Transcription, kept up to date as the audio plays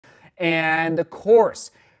And of course,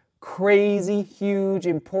 crazy, huge,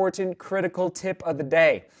 important, critical tip of the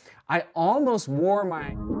day. I almost wore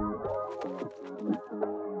my...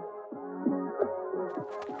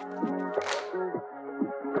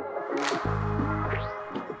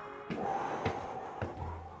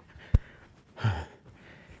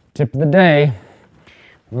 Tip of the day,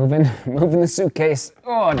 moving the suitcase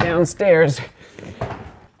downstairs.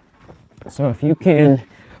 So if you can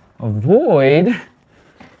avoid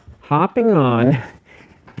hopping on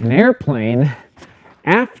an airplane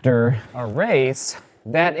after a race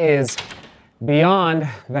that is beyond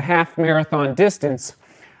the half marathon distance,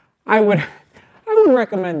 I would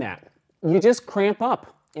recommend that. You just cramp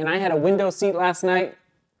up. And I had a window seat last night,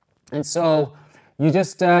 and so you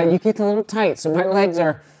just you get a little tight. So my legs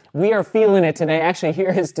we are feeling it today. Actually, here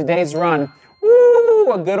is today's run.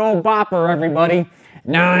 Woo! A good old bopper, everybody.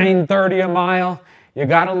 9:30 a mile. You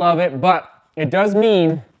gotta love it, but it does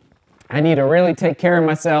mean I need to really take care of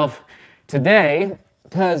myself today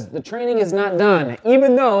because the training is not done.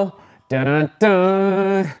 Even though,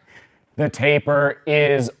 dun-dun-dun, the taper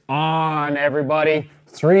is on, everybody.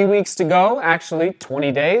 3 weeks to go, actually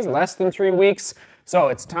 20 days, less than 3 weeks. So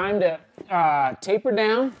it's time to taper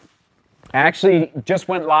down. I actually just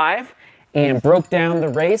went live and broke down the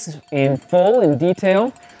race in full, in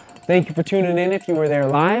detail. Thank you for tuning in if you were there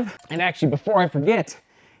live. And actually, before I forget,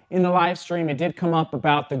 in the live stream, it did come up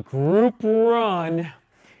about the group run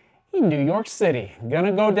in New York City.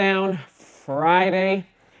 Gonna go down Friday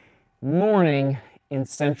morning in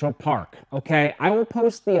Central Park, okay? I will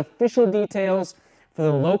post the official details for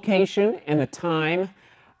the location and the time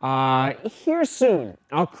here soon.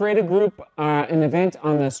 I'll create a group, an event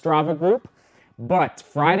on the Strava group, but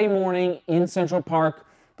Friday morning in Central Park.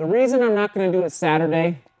 The reason I'm not going to do it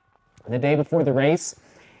Saturday, the day before the race,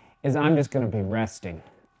 is I'm just going to be resting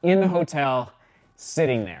in the hotel,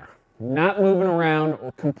 sitting there, not moving around,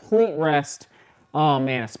 or complete rest. Oh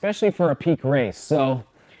man, especially for a peak race. So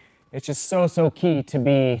it's just so key to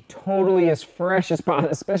be totally as fresh as possible,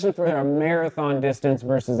 especially for a marathon distance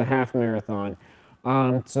versus a half marathon.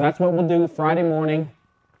 So that's what we'll do Friday morning.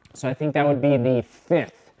 So I think that would be the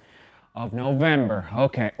 5th of November.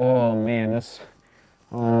 Okay. Oh man, this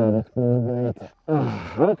feels great.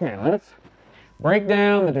 Okay, let's break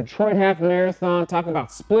down the Detroit Half Marathon. Talk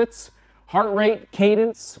about splits, heart rate,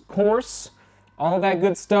 cadence, course, all that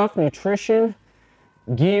good stuff, nutrition,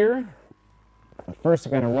 gear. But first,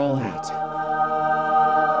 I gotta roll out.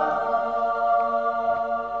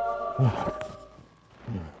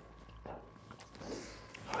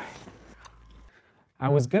 I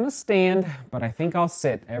was gonna stand, but I think I'll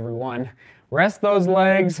sit, everyone. Rest those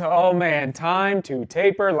legs. Oh man, time to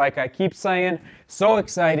taper, like I keep saying. So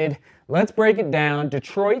excited. Let's break it down.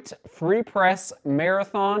 Detroit Free Press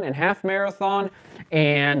Marathon and Half Marathon.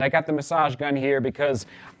 And I got the massage gun here because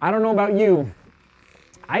I don't know about you,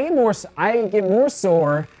 I get more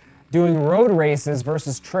sore doing road races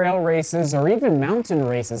versus trail races or even mountain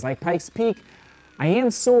races like Pikes Peak. I am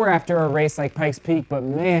sore after a race like Pikes Peak, but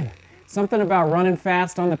man, something about running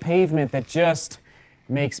fast on the pavement that just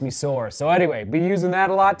makes me sore. So anyway, be using that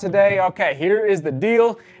a lot today. Okay, here is the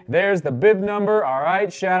deal. There's the bib number. All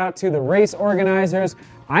right, shout out to the race organizers.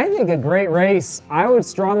 I think a great race. I would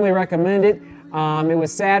strongly recommend it. It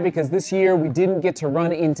was sad because this year we didn't get to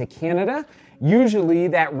run into Canada. Usually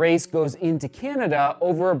that race goes into Canada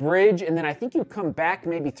over a bridge, and then I think you come back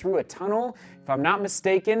maybe through a tunnel, if I'm not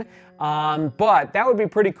mistaken. But that would be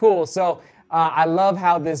pretty cool. So I love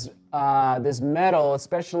how this medal,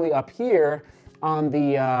 especially up here on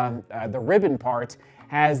the ribbon part,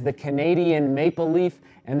 has the Canadian maple leaf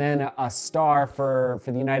and then a star for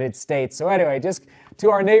the United States. So anyway, just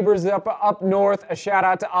to our neighbors up north, a shout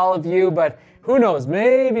out to all of you, but who knows,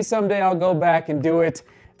 maybe someday I'll go back and do it.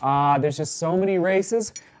 There's just so many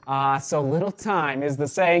races, so little time, as the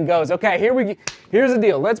saying goes. Okay, here's the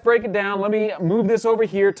deal. Let's break it down. Let me move this over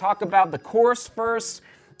here, talk about the course first.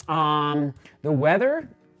 The weather,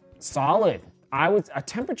 solid.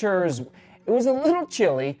 Temperatures, it was a little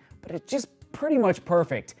chilly, but it's just pretty much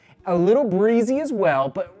perfect. A little breezy as well,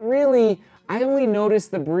 but really, I only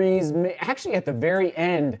noticed the breeze, actually at the very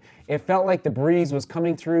end, it felt like the breeze was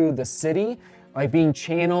coming through the city, like being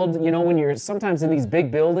channeled. You know, when you're sometimes in these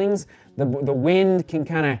big buildings, the wind can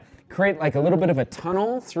kind of create like a little bit of a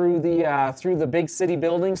tunnel through the big city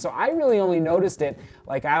buildings. So I really only noticed it,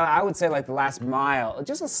 like I would say like the last mile,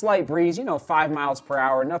 just a slight breeze, 5 miles per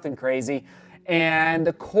hour, nothing crazy. And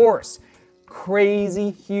of course,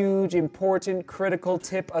 crazy, huge, important, critical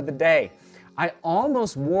tip of the day. I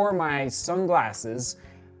almost wore my sunglasses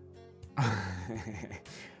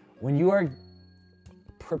when you are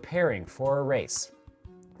preparing for a race.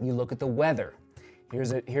 You look at the weather.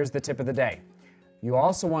 Here's the tip of the day. You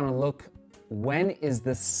also want to look, when is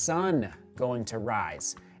the sun going to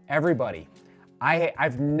rise? Everybody,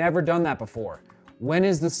 I've never done that before. When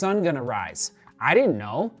is the sun going to rise? I didn't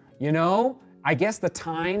know. You know, I guess the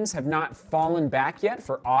times have not fallen back yet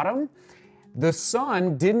for autumn. The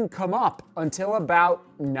sun didn't come up until about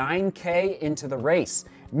 9K into the race,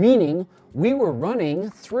 meaning we were running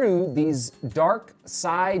through these dark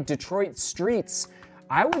side Detroit streets,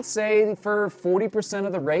 I would say for 40%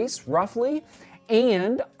 of the race, roughly.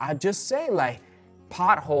 And I'd just say, like,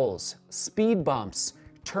 potholes, speed bumps,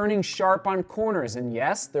 turning sharp on corners. And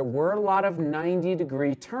yes, there were a lot of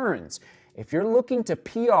 90-degree turns. If you're looking to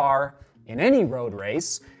PR in any road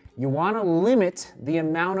race, you want to limit the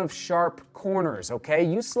amount of sharp corners, okay?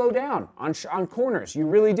 You slow down on corners, you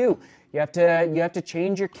really do. You have to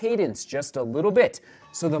change your cadence just a little bit.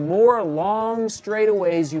 So the more long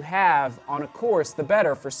straightaways you have on a course, the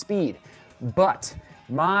better for speed. But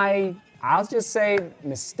I'll just say,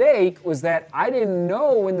 mistake was that I didn't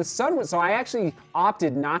know when the sun was, so I actually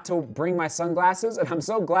opted not to bring my sunglasses, and I'm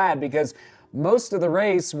so glad because most of the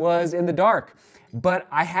race was in the dark. But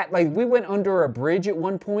we went under a bridge at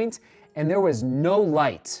one point, and there was no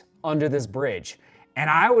light under this bridge. And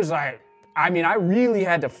I was like, I really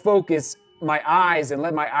had to focus my eyes and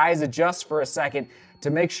let my eyes adjust for a second to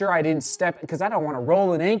make sure I didn't step, because I don't want to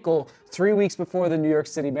roll an ankle 3 weeks before the New York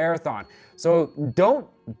City Marathon. So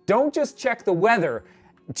don't just check the weather.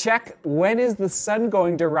 Check when is the sun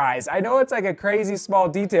going to rise. I know it's like a crazy small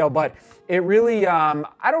detail, but it really,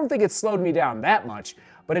 I don't think it slowed me down that much,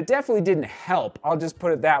 but it definitely didn't help. I'll just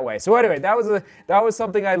put it that way. So anyway, that was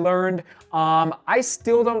something I learned. I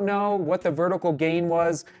still don't know what the vertical gain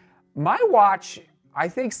was. My watch, I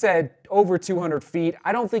think, said over 200 feet.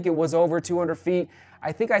 I don't think it was over 200 feet.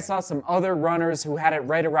 I think I saw some other runners who had it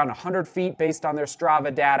right around 100 feet based on their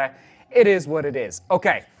Strava data. It is what it is.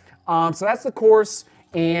 Okay, so that's the course.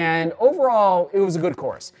 And overall, it was a good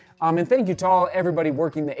course. And thank you to everybody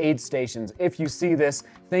working the aid stations. If you see this,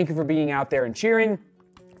 thank you for being out there and cheering.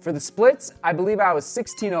 For the splits, I believe I was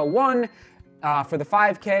 16:01 for the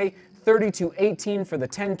 5K, 32:18 for the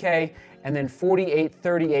 10K, and then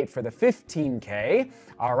 48:38 for the 15K.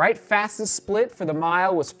 All right, fastest split for the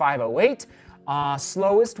mile was 5:08.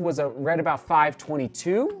 Slowest was right about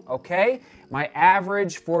 5:22, okay? My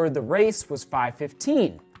average for the race was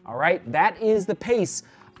 5:15. All right, that is the pace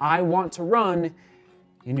I want to run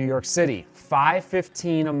in New York City,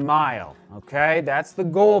 5:15 a mile, okay? That's the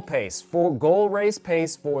goal pace, goal race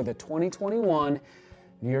pace for the 2021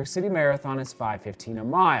 New York City Marathon is 5:15 a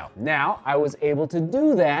mile. Now, I was able to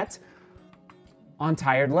do that on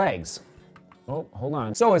tired legs. Oh, hold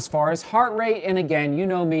on. So as far as heart rate, and again, you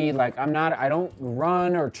know me, like I don't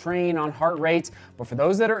run or train on heart rates, but for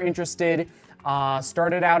those that are interested,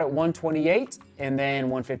 started out at 128 and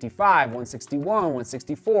then 155, 161,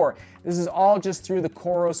 164. This is all just through the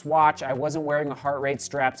Coros watch. I wasn't wearing a heart rate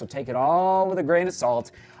strap, so take it all with a grain of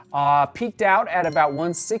salt. Peaked out at about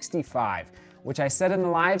 165, which I said in the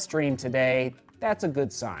live stream today, that's a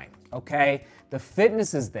good sign, okay? The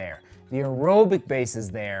fitness is there, the aerobic base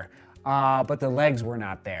is there, but the legs were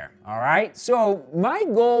not there, all right? So my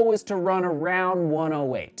goal was to run around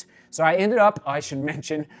 108. So I ended up, I should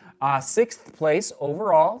mention, 6th place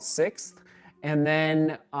overall, 6th, and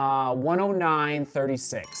then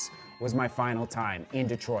 109.36 was my final time in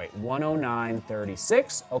Detroit,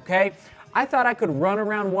 109.36, okay? I thought I could run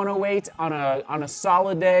around 108 on a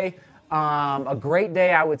solid day. A great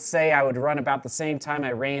day, I would say I would run about the same time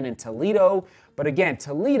I ran in Toledo, but again,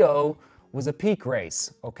 Toledo was a peak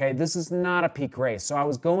race, okay? This is not a peak race, so I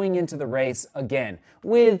was going into the race, again,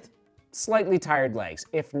 with slightly tired legs,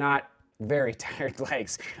 if not very tired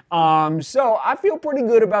legs. So I feel pretty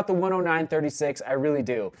good about the 109.36, I really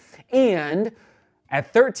do. And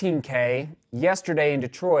at 13K, yesterday in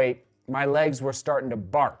Detroit, my legs were starting to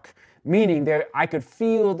bark, meaning that I could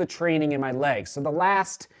feel the training in my legs. So the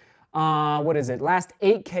last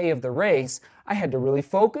 8K of the race, I had to really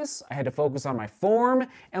focus. I had to focus on my form,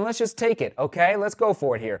 and let's just take it, okay? Let's go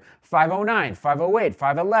for it here. 5:09, 5:08,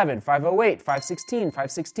 5:11, 5:08, 5:16,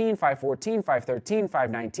 5:16, 5:14, 5:13,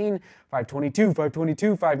 5:19, 5:22,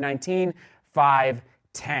 5:22, 5:19,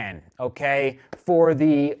 5:10, okay? For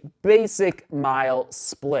the basic mile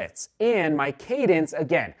splits. And my cadence,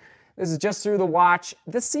 again, this is just through the watch.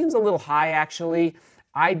 This seems a little high, actually.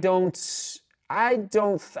 I think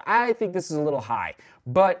this is a little high,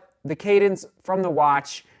 but the cadence from the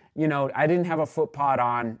watch, you know, I didn't have a foot pod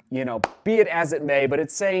on, you know, be it as it may, but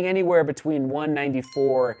it's saying anywhere between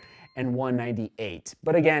 194 and 198.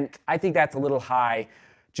 But again, I think that's a little high,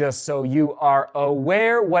 just so you are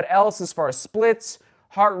aware. What else as far as splits?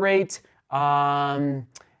 heart rate,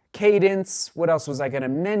 cadence. What else was I going to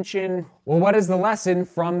mention? Well, what is the lesson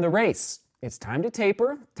from the race? It's time to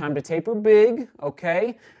taper big,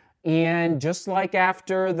 okay? And just like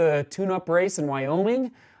after the tune-up race in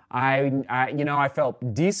Wyoming, I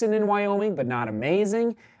felt decent in Wyoming, but not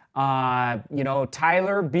amazing.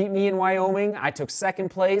 Tyler beat me in Wyoming. I took second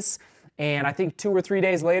place, and I think 2 or 3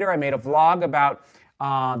 days later, I made a vlog about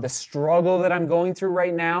the struggle that I'm going through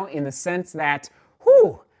right now, in the sense that,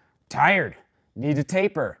 tired, need to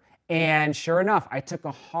taper. And sure enough, I took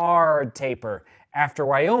a hard taper after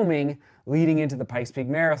Wyoming leading into the Pikes Peak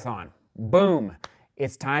Marathon. Boom.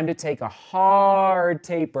 It's time to take a hard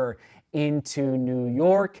taper into New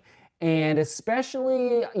York. And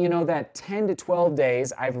especially, that 10 to 12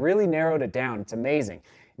 days, I've really narrowed it down. It's amazing.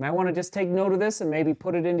 You might want to just take note of this and maybe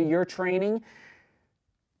put it into your training.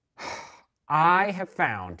 I have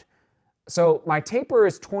found, so my taper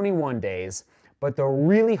is 21 days, but the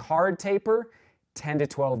really hard taper, 10 to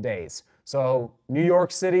 12 days. So New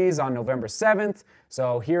York City is on November 7th.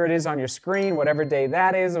 So here it is on your screen, whatever day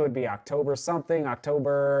that is. It would be October something,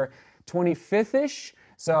 October 25th-ish.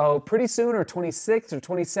 So pretty soon, or 26th or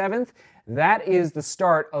 27th, that is the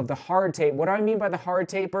start of the hard taper. What do I mean by the hard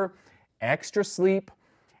taper? Extra sleep,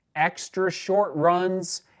 extra short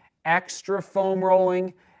runs, extra foam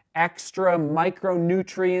rolling, extra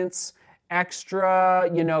micronutrients, extra,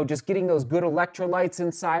 just getting those good electrolytes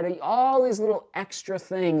inside of you, all these little extra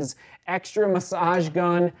things, extra massage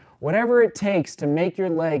gun, whatever it takes to make your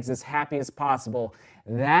legs as happy as possible.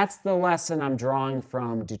 That's the lesson I'm drawing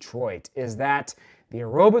from Detroit, is that the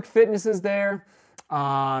aerobic fitness is there.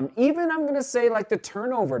 Even I'm going to say like the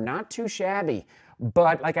turnover, not too shabby,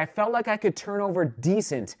 but like I felt like I could turn over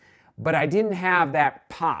decent, but I didn't have that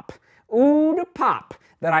pop. Ooh, the pop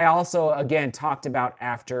that I also, again, talked about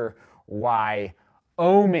after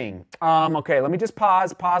Wyoming. Okay, let me just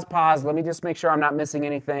pause. Let me just make sure I'm not missing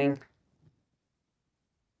anything.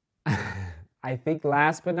 I think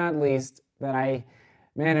last but not least that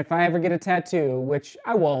if I ever get a tattoo, which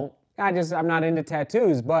I won't, I'm not into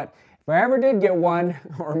tattoos, but if I ever did get one,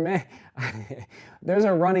 there's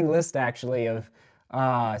a running list actually of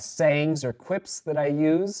sayings or quips that I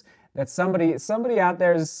use, that somebody out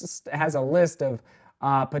there has a list of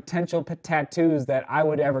potential tattoos that I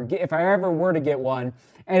would ever get, if I ever were to get one.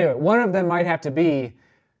 Anyway, one of them might have to be,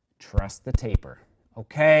 trust the taper,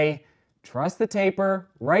 okay? Trust the taper.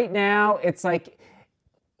 Right now, it's like,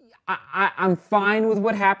 I'm fine with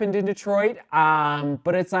what happened in Detroit,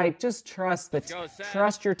 but it's like, just trust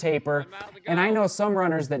your taper. And I know some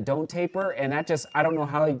runners that don't taper, and that just, I don't know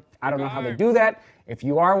how they do that. If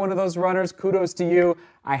you are one of those runners, kudos to you.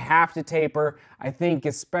 I have to taper. I think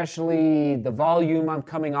especially the volume I'm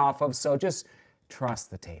coming off of, so just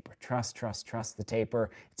trust the taper. Trust the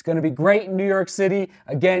taper. It's going to be great in New York City.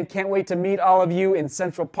 Again, can't wait to meet all of you in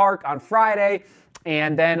Central Park on Friday,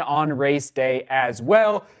 and then on race day as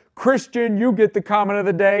well. Christian, you get the comment of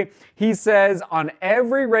the day. He says, on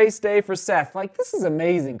every race day for Seth, like, this is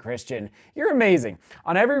amazing, Christian. You're amazing.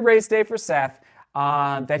 On every race day for Seth,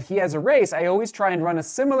 that he has a race, I always try and run a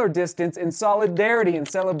similar distance in solidarity and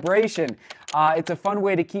celebration. It's a fun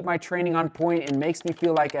way to keep my training on point and makes me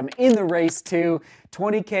feel like I'm in the race too.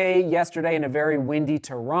 20K yesterday in a very windy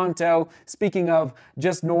Toronto. Speaking of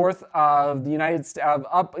just north of the United States,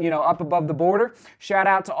 up above the border. Shout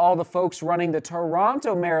out to all the folks running the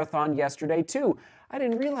Toronto Marathon yesterday too. I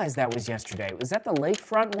didn't realize that was yesterday. Was that the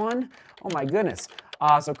lakefront one? Oh my goodness.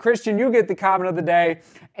 So Christian, you get the comment of the day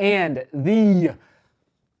and the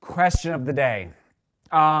question of the day.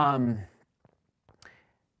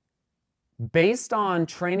 Based on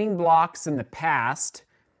training blocks in the past,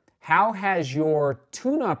 how has your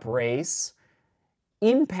tune-up race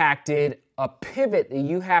impacted a pivot that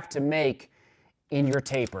you have to make in your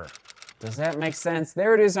taper? Does that make sense?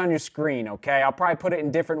 There it is on your screen, okay? I'll probably put it in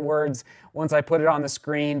different words once I put it on the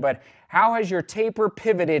screen, but how has your taper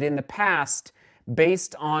pivoted in the past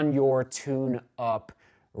based on your tune-up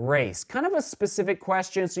race? Kind of a specific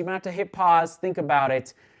question, so you might have to hit pause, think about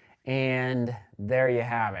it, and there you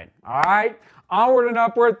have it. All right, onward and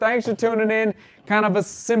upward. Thanks for tuning in. Kind of a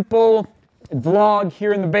simple vlog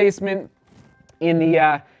here in the basement in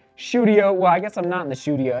the studio. Well, I guess I'm not in the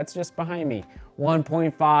studio. It's just behind me.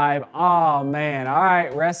 1.5. Oh, man. All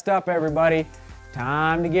right, rest up, everybody.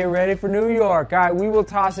 Time to get ready for New York. All right, we will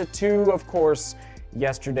toss it to, of course,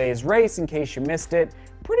 yesterday's race in case you missed it.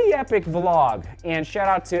 Pretty epic vlog. And shout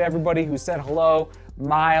out to everybody who said hello.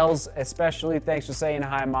 Miles, especially. Thanks for saying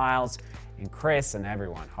hi, Miles. And Chris and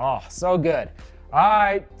everyone. Oh, so good. All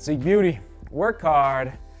right, see beauty. Work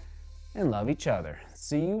hard and love each other.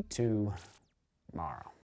 See you tomorrow.